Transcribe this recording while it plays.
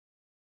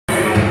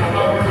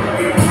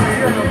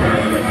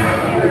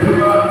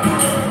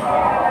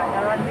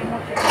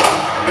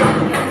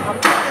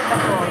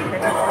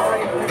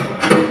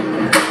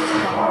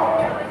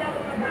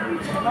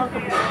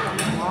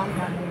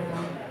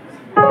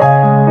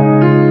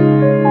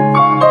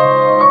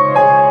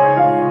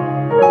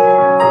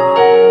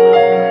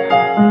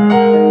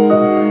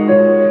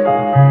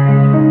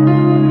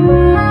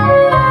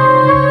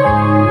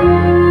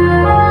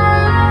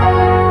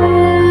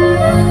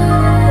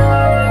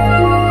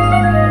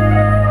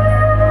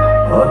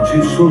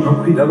oggi sono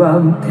qui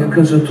davanti a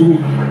casa tua,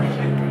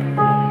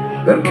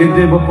 perché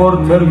devo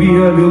portar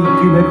via le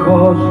ultime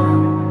cose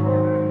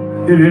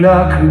e le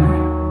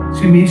lacrime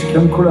si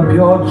mischiano con la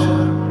pioggia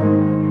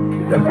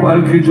che da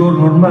qualche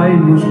giorno ormai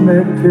non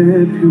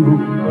smette più.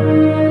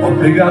 Ho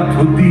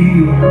pregato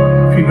Dio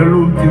fino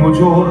all'ultimo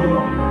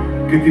giorno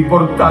che ti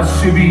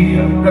portassi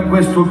via da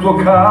questo tuo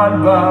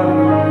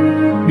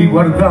calvario. Mi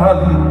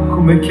guardavi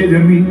come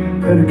chiedermi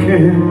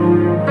perché,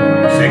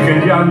 sai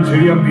che gli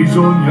angeli hanno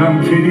bisogno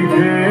anche di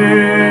te.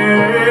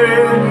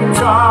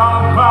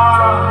 Ciao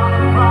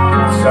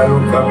papà,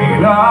 salutami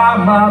la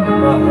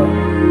mamma,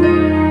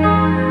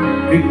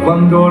 e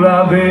quando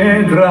la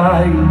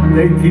vedrai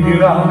lei ti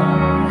dirà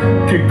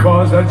che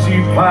cosa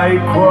ci fai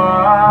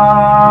qua.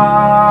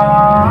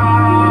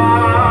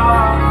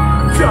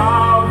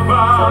 Ciao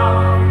papà,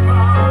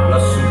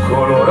 lassù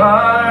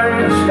colora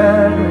il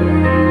cielo,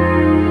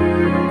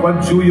 qua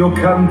giù io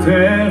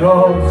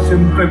canterò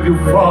sempre più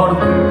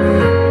forte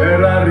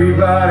per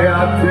arrivare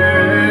a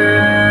te.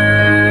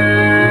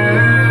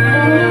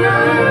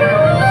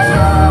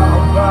 Ciao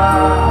papà,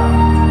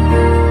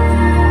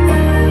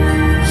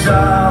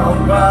 ciao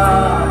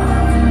papà,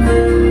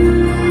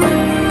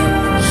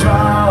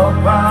 ciao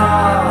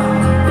papà,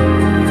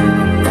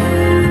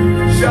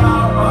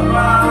 ciao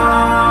papà,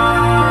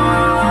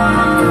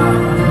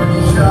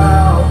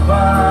 ciao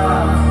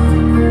papà,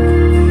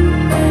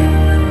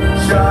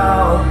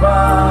 ciao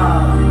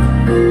papà,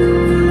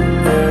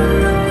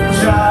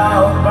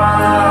 ciao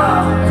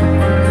papà,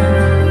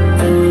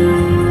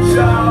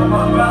 ciao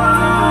papà.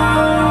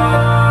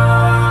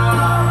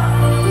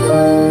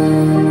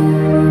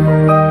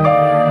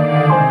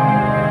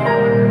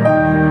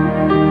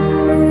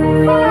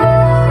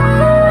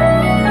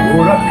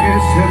 Ora che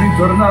sei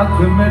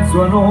ritornato in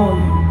mezzo a noi,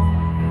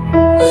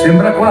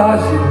 sembra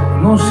quasi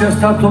non sia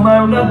stato mai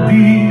un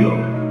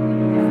addio.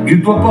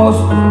 Il tuo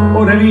posto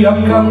ora è lì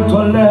accanto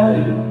a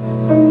lei,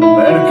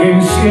 perché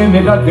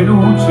insieme date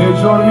luce ai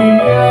giorni miei.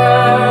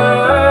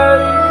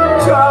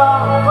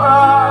 Ciao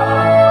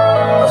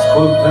papà,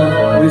 ascolta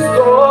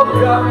questo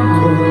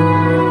canto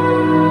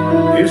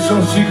e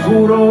son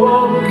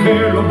sicuro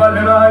che lo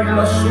ballerai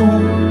lassù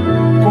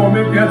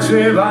come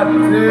piaceva a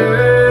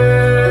te.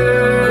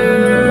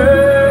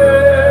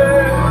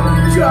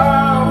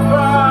 Ciao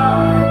papà,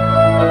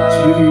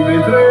 ci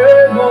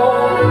rivedremo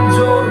un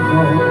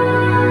giorno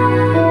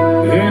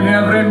e ne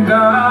avremo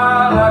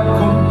da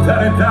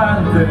raccontare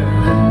tante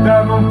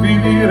da non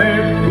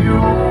finire più.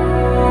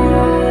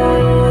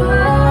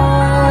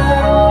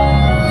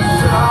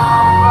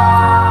 Ciao papà,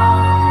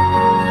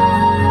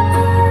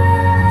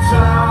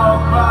 ciao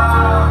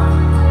papà,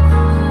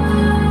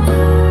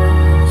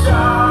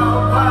 ciao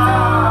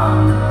papà,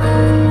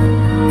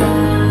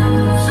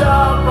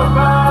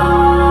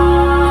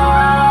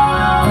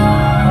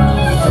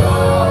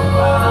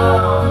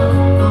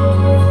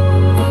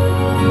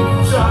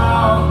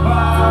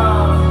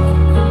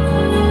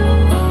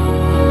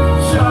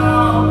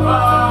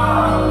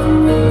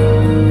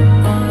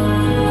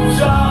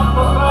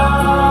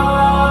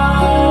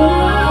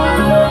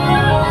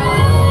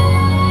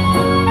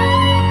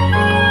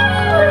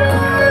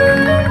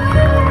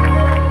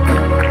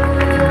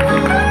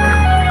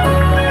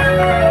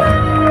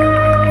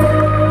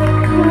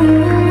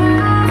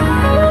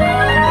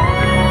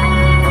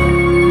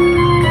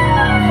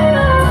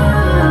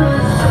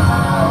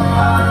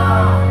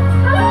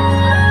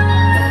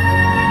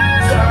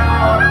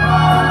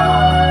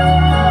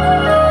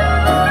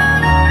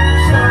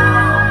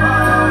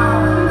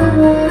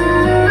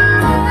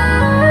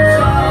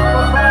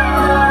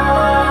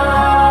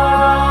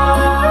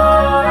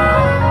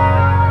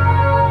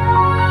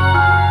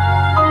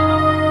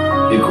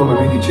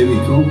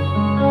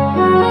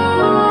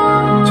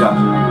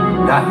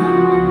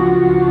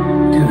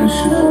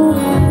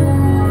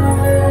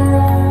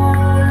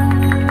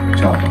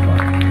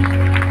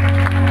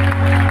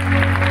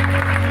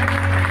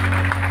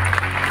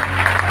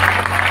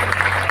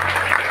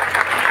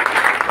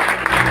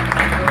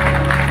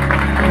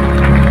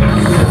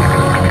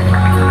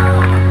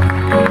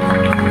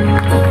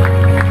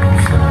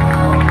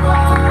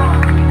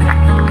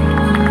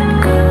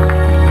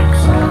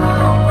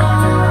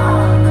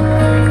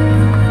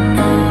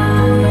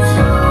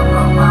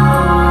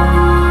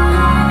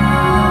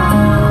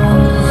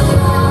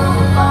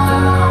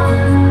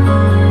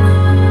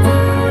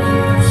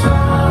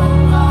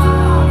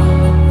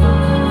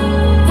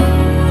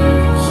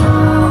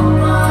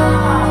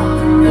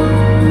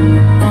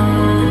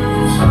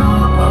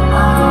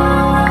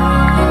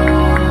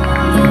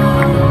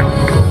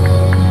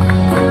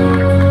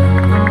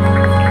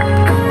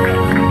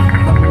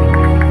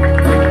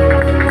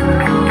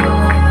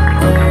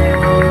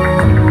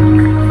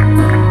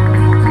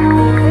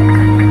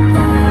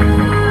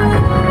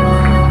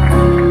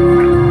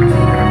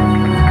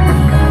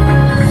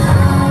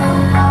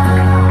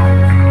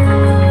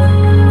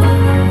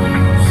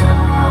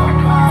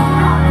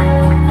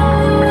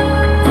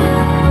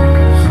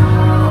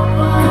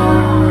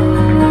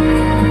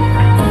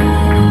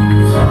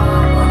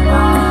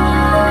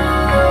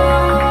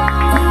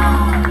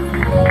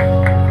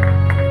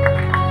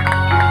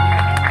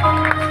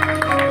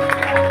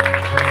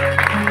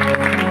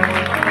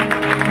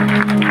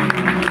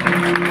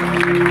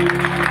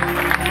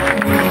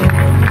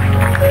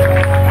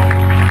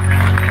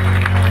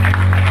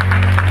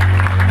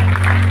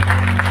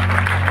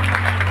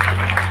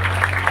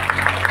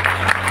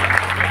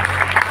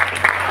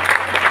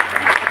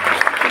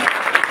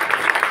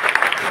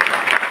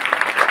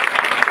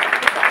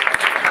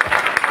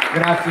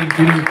 Grazie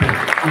infinite,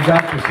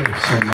 scusate se insomma